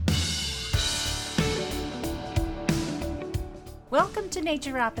Welcome to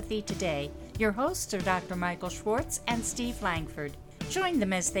Naturopathy Today. Your hosts are Dr. Michael Schwartz and Steve Langford. Join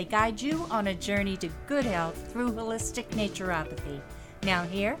them as they guide you on a journey to good health through holistic naturopathy. Now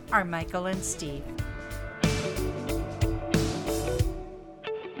here are Michael and Steve.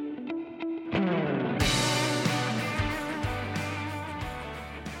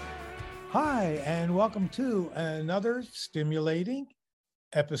 Hi, and welcome to another stimulating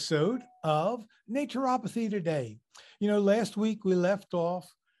episode of Naturopathy Today. You know, last week we left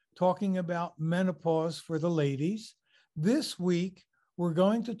off talking about menopause for the ladies. This week, we're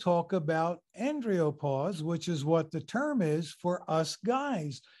going to talk about andropause, which is what the term is for us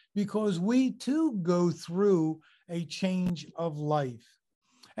guys, because we too go through a change of life.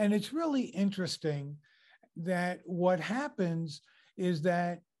 And it's really interesting that what happens is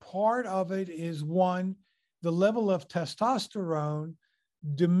that part of it is one, the level of testosterone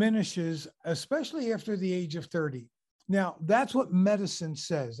diminishes, especially after the age of 30. Now, that's what medicine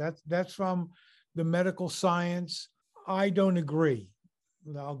says. That's from the medical science. I don't agree.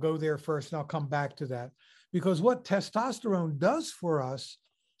 I'll go there first and I'll come back to that. Because what testosterone does for us,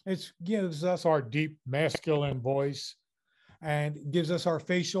 it gives us our deep masculine voice and gives us our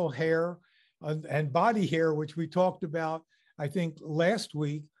facial hair and body hair, which we talked about, I think, last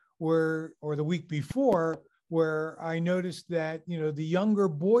week or the week before, where I noticed that, you know, the younger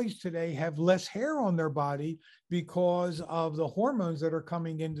boys today have less hair on their body because of the hormones that are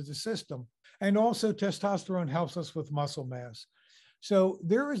coming into the system. And also testosterone helps us with muscle mass. So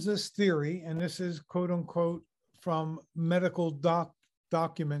there is this theory, and this is quote unquote from medical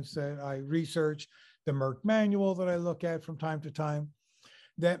documents that I research, the Merck manual that I look at from time to time,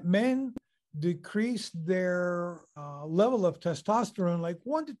 that men decrease their level of testosterone like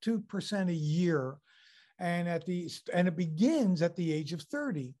 1% to 2% a year. And it begins at the age of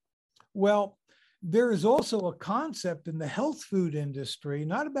 30. Well, there is also a concept in the health food industry,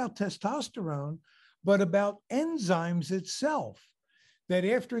 not about testosterone, but about enzymes itself, that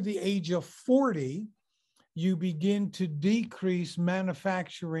after the age of 40, you begin to decrease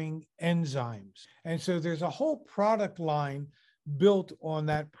manufacturing enzymes. And so there's a whole product line built on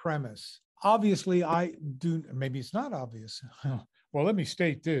that premise. Obviously, maybe it's not obvious. Well, let me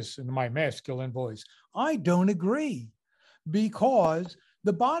state this in my masculine voice. I don't agree, because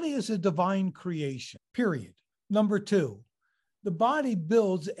the body is a divine creation, period. Number two, the body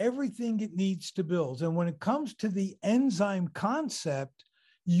builds everything it needs to build. And when it comes to the enzyme concept,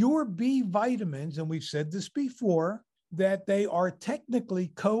 your B vitamins, and we've said this before, that they are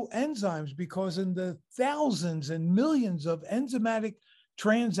technically coenzymes, because in the thousands and millions of enzymatic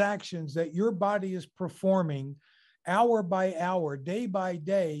transactions that your body is performing hour by hour, day by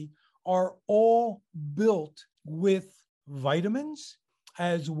day, are all built with vitamins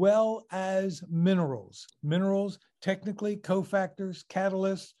as well as minerals. Minerals, technically cofactors,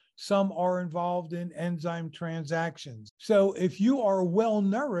 catalysts, some are involved in enzyme transactions. So if you are well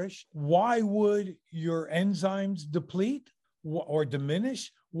nourished, why would your enzymes deplete or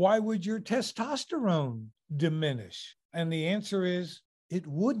diminish? Why would your testosterone diminish? And the answer is it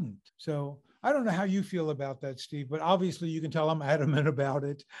wouldn't. So I don't know how you feel about that, Steve, but obviously you can tell I'm adamant about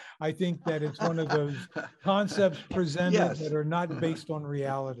it. I think that it's one of those concepts presented that are not based on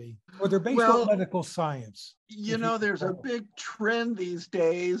reality, or they're based on medical science. You know, there's a big trend these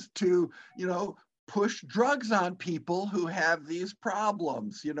days to, push drugs on people who have these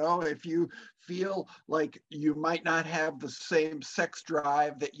problems. You know, if you feel like you might not have the same sex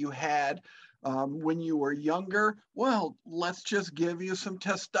drive that you had when you were younger, well, let's just give you some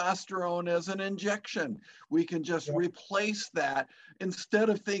testosterone as an injection. We can just replace that, instead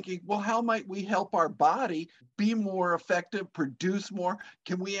of thinking, well, how might we help our body be more effective, produce more?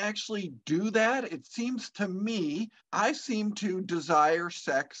 Can we actually do that? It seems to me, I seem to desire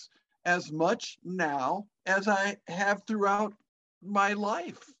sex as much now as I have throughout my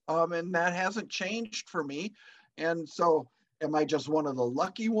life. And that hasn't changed for me. And so, am I just one of the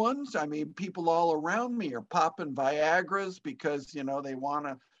lucky ones? I mean, people all around me are popping Viagras because, they want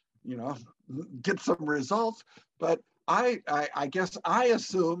to, get some results. But I guess I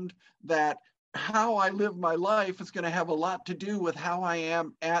assumed that how I live my life is going to have a lot to do with how I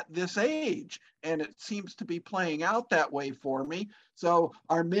am at this age. And it seems to be playing out that way for me. So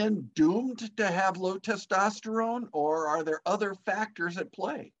are men doomed to have low testosterone, or are there other factors at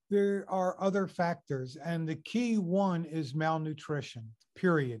play? There are other factors, and the key one is malnutrition,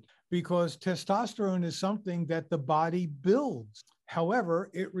 period, because testosterone is something that the body builds.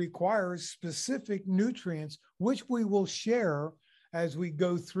 However, it requires specific nutrients, which we will share as we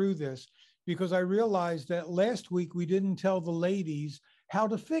go through this, because I realized that last week we didn't tell the ladies how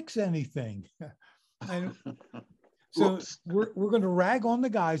to fix anything. And So Oops. we're going to rag on the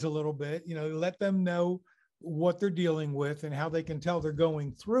guys a little bit, let them know what they're dealing with and how they can tell they're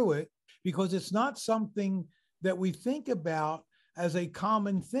going through it, because it's not something that we think about as a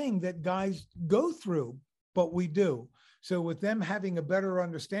common thing that guys go through, but we do. So with them having a better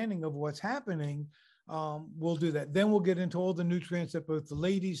understanding of what's happening, we'll do that. Then we'll get into all the nutrients that both the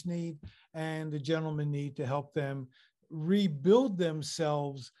ladies need and the gentlemen need to help them rebuild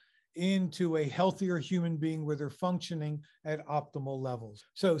themselves into a healthier human being where they're functioning at optimal levels.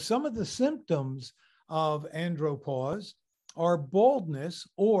 So some of the symptoms of andropause are baldness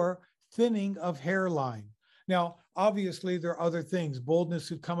or thinning of hairline. Now, obviously, there are other things. Baldness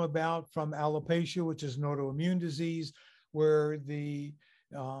could come about from alopecia, which is an autoimmune disease, where the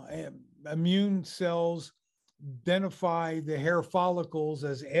immune cells identify the hair follicles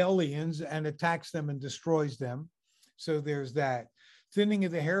as aliens and attacks them and destroys them. So there's that. Thinning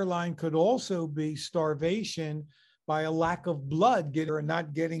of the hairline could also be starvation by a lack of blood or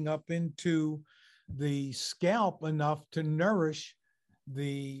not getting up into the scalp enough to nourish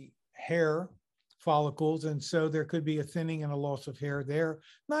the hair follicles. And so there could be a thinning and a loss of hair there,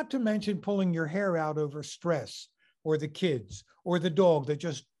 not to mention pulling your hair out over stress or the kids or the dog that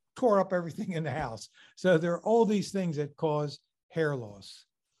just tore up everything in the house. So there are all these things that cause hair loss.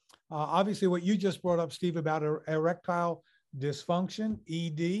 Obviously, what you just brought up, Steve, about erectile dysfunction,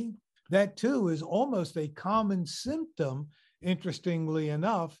 ED, that too is almost a common symptom, interestingly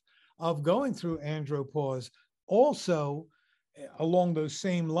enough, of going through andropause. Also, along those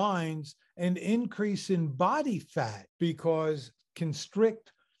same lines, an increase in body fat because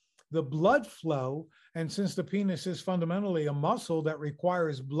constrict the blood flow. And since the penis is fundamentally a muscle that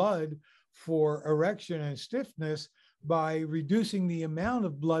requires blood for erection and stiffness, by reducing the amount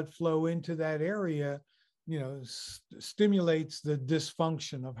of blood flow into that area, stimulates the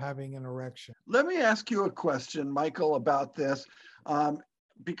dysfunction of having an erection. Let me ask you a question, Michael, about this,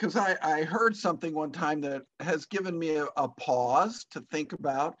 because I heard something one time that has given me a pause to think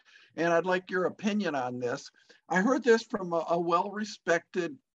about, and I'd like your opinion on this. I heard this from a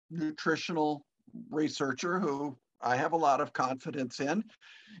well-respected nutritional researcher who I have a lot of confidence in,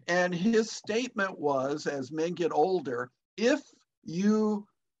 and his statement was, as men get older, if you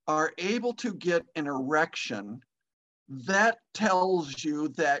are able to get an erection, that tells you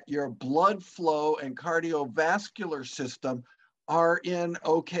that your blood flow and cardiovascular system are in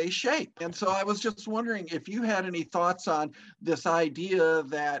okay shape. And so I was just wondering if you had any thoughts on this idea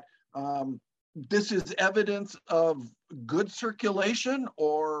that this is evidence of good circulation,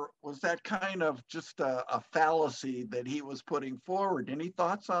 or was that kind of just a fallacy that he was putting forward? Any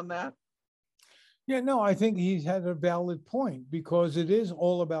thoughts on that? Yeah, no, I think he's had a valid point, because it is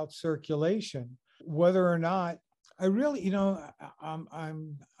all about circulation. Whether or not I really,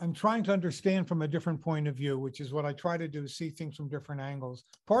 I'm trying to understand from a different point of view, which is what I try to do, see things from different angles.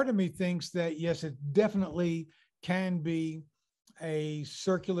 Part of me thinks that, yes, it definitely can be a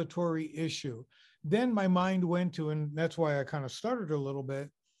circulatory issue. Then my mind went to, and that's why I kind of stuttered a little bit.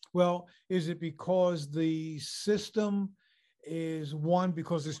 Well, is it because the system is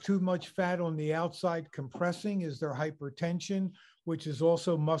because there's too much fat on the outside compressing? Is there hypertension, which is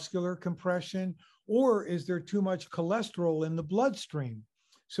also muscular compression? Or is there too much cholesterol in the bloodstream?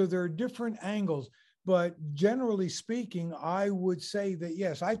 So there are different angles. But generally speaking, I would say that,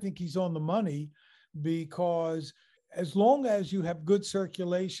 yes, I think he's on the money, because as long as you have good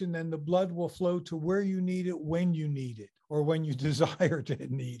circulation, then the blood will flow to where you need it, when you need it, or when you desire to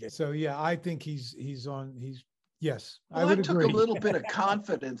need it. So yeah, I think he's yes, well, I would took agree. a little bit of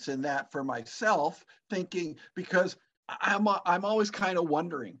confidence in that for myself, thinking, because I'm always kind of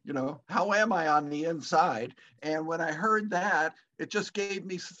wondering, how am I on the inside? And when I heard that, it just gave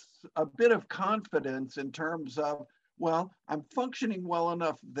me a bit of confidence in terms of, well, I'm functioning well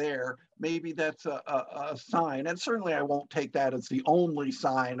enough there. Maybe that's a sign. And certainly I won't take that as the only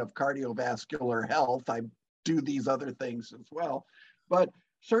sign of cardiovascular health. I do these other things as well. But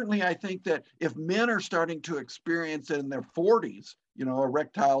certainly I think that if men are starting to experience it in their 40s,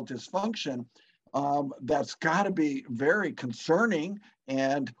 erectile dysfunction, that's got to be very concerning,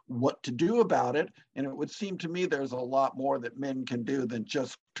 and what to do about it. And it would seem to me there's a lot more that men can do than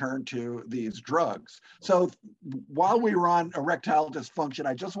just turn to these drugs. So while we were on erectile dysfunction,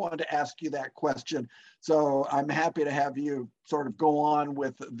 I just wanted to ask you that question. So I'm happy to have you sort of go on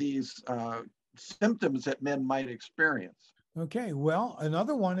with these symptoms that men might experience. Okay, well,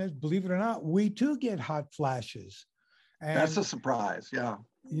 another one is, believe it or not, we too get hot flashes. And, that's a surprise, yeah.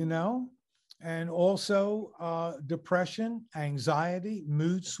 And also depression, anxiety,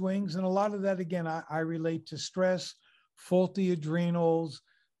 mood swings. And a lot of that, again, I relate to stress, faulty adrenals,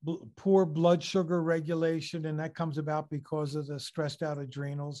 poor blood sugar regulation, and that comes about because of the stressed out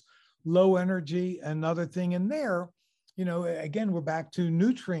adrenals. Low energy, another thing in there. Again, we're back to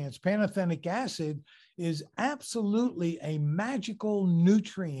nutrients. Pantothenic acid is absolutely a magical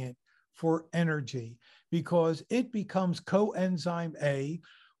nutrient for energy because it becomes coenzyme A,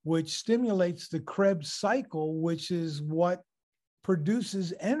 which stimulates the Krebs cycle, which is what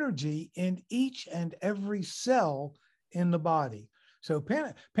produces energy in each and every cell in the body. So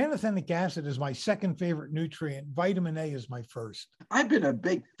pantothenic acid is my second favorite nutrient. Vitamin A is my first. I've been a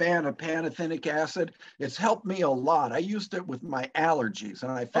big fan of pantothenic acid. It's helped me a lot. I used it with my allergies,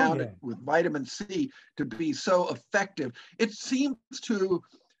 and I found it with vitamin C to be so effective. It seems to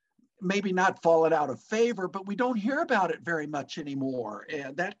maybe not fallen out of favor, but we don't hear about it very much anymore.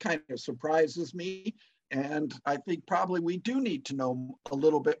 And that kind of surprises me. And I think probably we do need to know a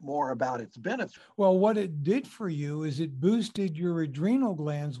little bit more about its benefits. Well, what it did for you is it boosted your adrenal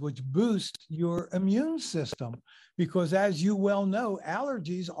glands, which boosts your immune system. Because as you well know,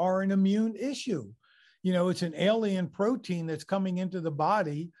 allergies are an immune issue. It's an alien protein that's coming into the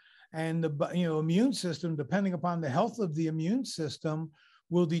body, and the immune system, depending upon the health of the immune system,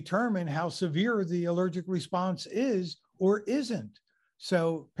 will determine how severe the allergic response is or isn't.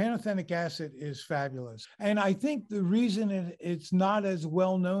 So pantothenic acid is fabulous. And I think the reason it's not as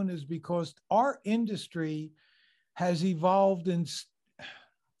well known is because our industry has evolved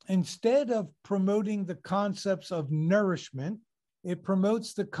instead of promoting the concepts of nourishment, it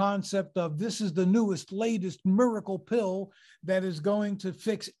promotes the concept of this is the newest, latest miracle pill that is going to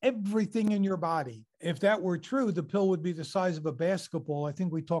fix everything in your body. If that were true, the pill would be the size of a basketball. I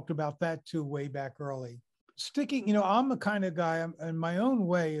think we talked about that too way back early. I'm the kind of guy, in my own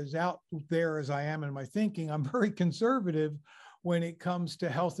way, as out there as I am in my thinking, I'm very conservative when it comes to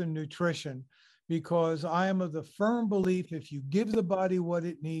health and nutrition, because I am of the firm belief if you give the body what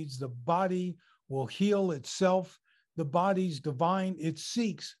it needs, the body will heal itself. The body's divine. It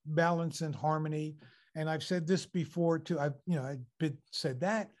seeks balance and harmony. And I've said this before too. I've said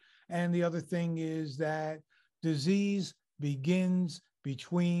that. And the other thing is that disease begins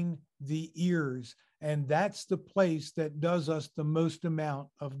between the ears. And that's the place that does us the most amount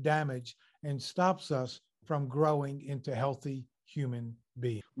of damage and stops us from growing into healthy human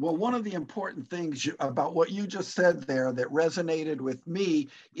beings. Well, one of the important things about what you just said there that resonated with me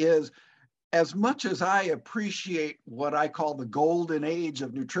is, as much as I appreciate what I call the golden age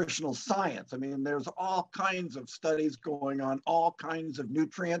of nutritional science, I mean, there's all kinds of studies going on, all kinds of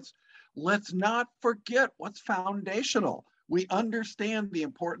nutrients. Let's not forget what's foundational. We understand the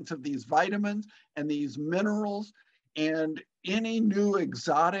importance of these vitamins and these minerals, and any new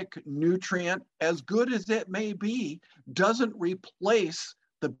exotic nutrient, as good as it may be, doesn't replace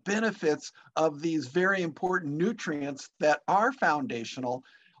the benefits of these very important nutrients that are foundational.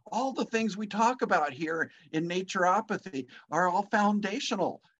 All the things we talk about here in naturopathy are all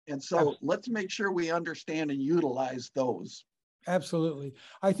foundational. And so let's make sure we understand and utilize those. Absolutely.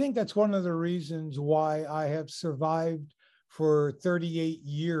 I think that's one of the reasons why I have survived for 38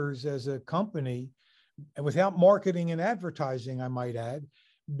 years as a company without marketing and advertising, I might add,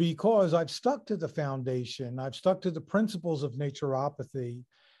 because I've stuck to the foundation. I've stuck to the principles of naturopathy,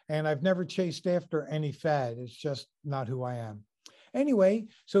 and I've never chased after any fad. It's just not who I am. Anyway,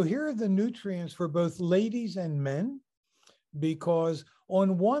 so here are the nutrients for both ladies and men, because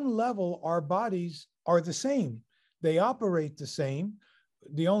on one level, our bodies are the same. They operate the same.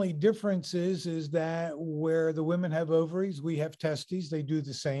 The only difference is that where the women have ovaries, we have testes. They do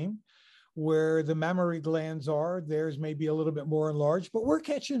the same. Where the mammary glands are, theirs may be a little bit more enlarged, but we're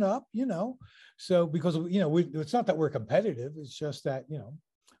catching up, So because, it's not that we're competitive. It's just that,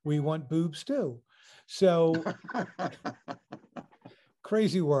 we want boobs too. So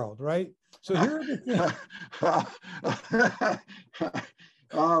crazy world, right? So here are the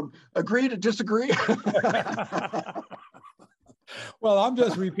things. Agree to disagree. Well, I'm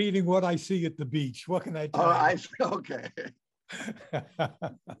just repeating what I see at the beach. What can I tell you? Okay.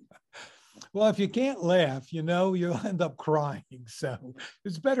 Well, if you can't laugh, you'll end up crying. So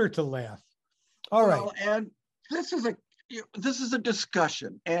it's better to laugh. All right. And this is a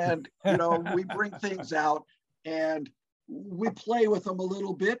discussion, and we bring things out and we play with them a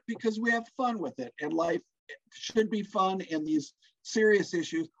little bit because we have fun with it, and life should be fun, and these serious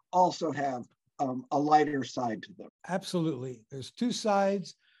issues also have a lighter side to them. Absolutely. There's two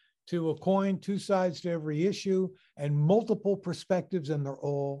sides to a coin, two sides to every issue, and multiple perspectives, and they're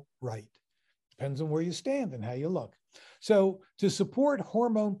all right. Depends on where you stand and how you look. So to support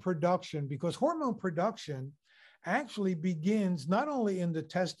hormone production, because hormone production actually begins not only in the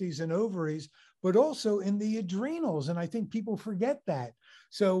testes and ovaries, but also in the adrenals. And I think people forget that.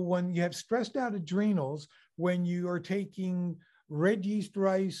 So when you have stressed out adrenals, when you are taking red yeast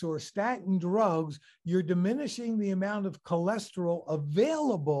rice or statin drugs, you're diminishing the amount of cholesterol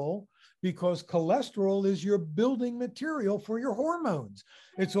available, because cholesterol is your building material for your hormones.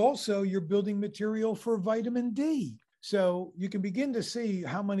 It's also your building material for vitamin D. So you can begin to see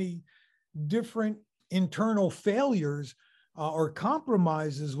how many different internal failures or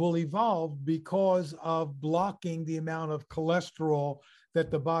compromises will evolve because of blocking the amount of cholesterol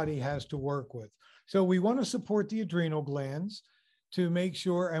that the body has to work with. So we want to support the adrenal glands to make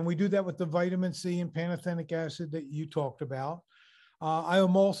sure, and we do that with the vitamin C and pantothenic acid that you talked about. I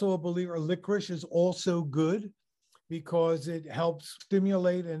am also a believer licorice is also good because it helps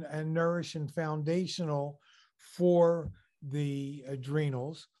stimulate and nourish and foundational for the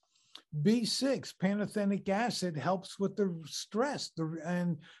adrenals. B6, pantothenic acid, helps with the stress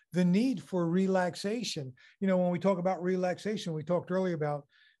and the need for relaxation. You know, when we talk about relaxation, we talked earlier about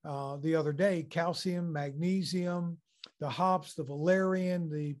the other day, calcium, magnesium, the hops, the valerian,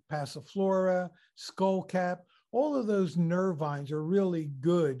 the passiflora, skullcap, all of those nervines are really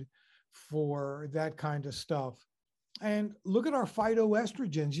good for that kind of stuff. And look at our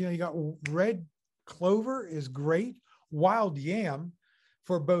phytoestrogens. You know, you got red clover is great, wild yam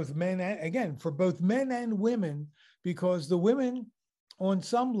for both men and, again, for both men and women, because the women on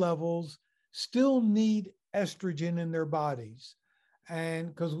some levels still need estrogen in their bodies. And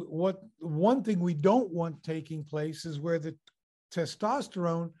because one thing we don't want taking place is where the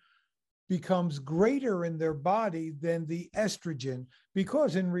testosterone becomes greater in their body than the estrogen,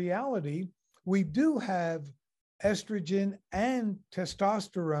 because in reality, we do have estrogen and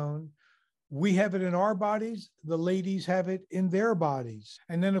testosterone. We have it in our bodies. The ladies have it in their bodies.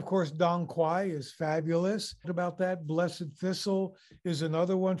 And then, of course, Dong Quai is fabulous. What about that? Blessed Thistle is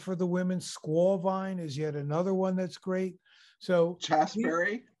another one for the women. Squaw Vine is yet another one that's great. So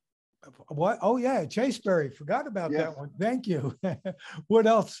Chasteberry. What? Oh, yeah, chasteberry. Forgot about that one. Thank you. What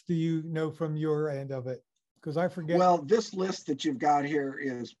else do you know from your end of it? Because I forget. Well, this list that you've got here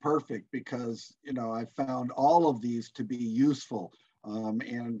is perfect because, you know, I found all of these to be useful.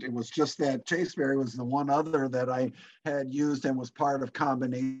 And it was just that chasteberry was the one other that I had used and was part of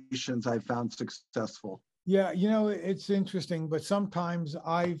combinations I found successful. Yeah, you know, it's interesting, but sometimes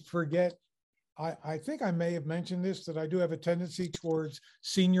I forget. I think I may have mentioned this, that I do have a tendency towards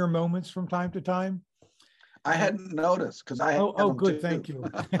senior moments from time to time. I hadn't noticed because I have oh good, too. Thank you.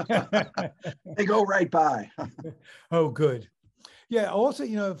 They go right by. Oh, good. Yeah, also,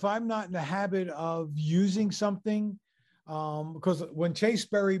 you know, if I'm not in the habit of using something, because when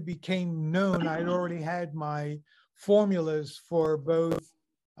chasteberry became known, I'd already had my formulas for both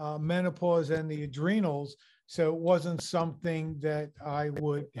menopause and the adrenals. So it wasn't something that I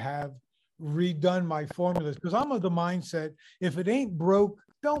would have redone my formulas, because I'm of the mindset, if it ain't broke,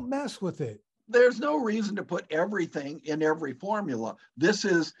 don't mess with it. There's no reason to put everything in every formula. This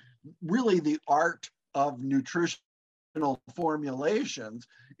is really the art of nutritional formulations,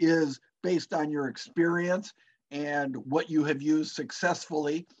 is based on your experience and what you have used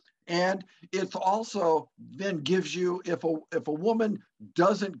successfully. And it's also then gives you, if a woman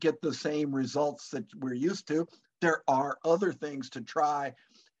doesn't get the same results that we're used to, there are other things to try.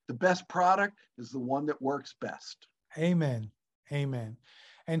 The best product is the one that works best. Amen. Amen.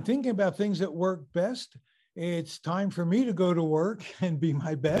 And thinking about things that work best, it's time for me to go to work and be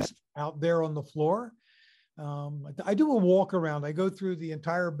my best out there on the floor. I do a walk around. I go through the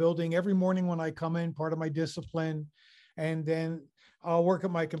entire building every morning when I come in, part of my discipline, and then I'll work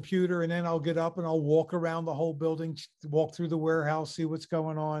at my computer, and then I'll get up and I'll walk around the whole building, walk through the warehouse, see what's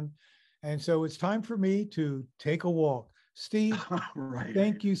going on. And so it's time for me to take a walk. Steve, Right.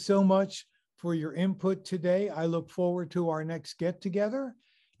 Thank you so much for your input today. I look forward to our next get together.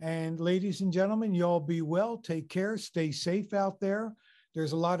 And ladies and gentlemen, y'all be well, take care, stay safe out there.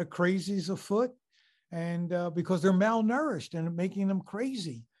 There's a lot of crazies afoot, and because they're malnourished and making them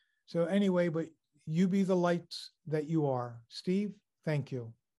crazy. So anyway, but you be the lights that you are. Steve, thank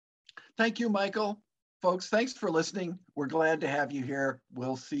you. Thank you, Michael. Folks, thanks for listening. We're glad to have you here.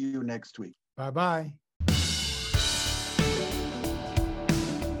 We'll see you next week. Bye-bye.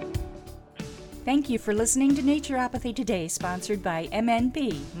 Thank you for listening to Naturopathy Today, sponsored by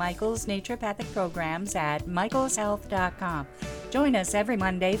MNP, Michael's Naturopathic Programs at michaelshealth.com. Join us every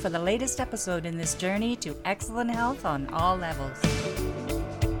Monday for the latest episode in this journey to excellent health on all levels.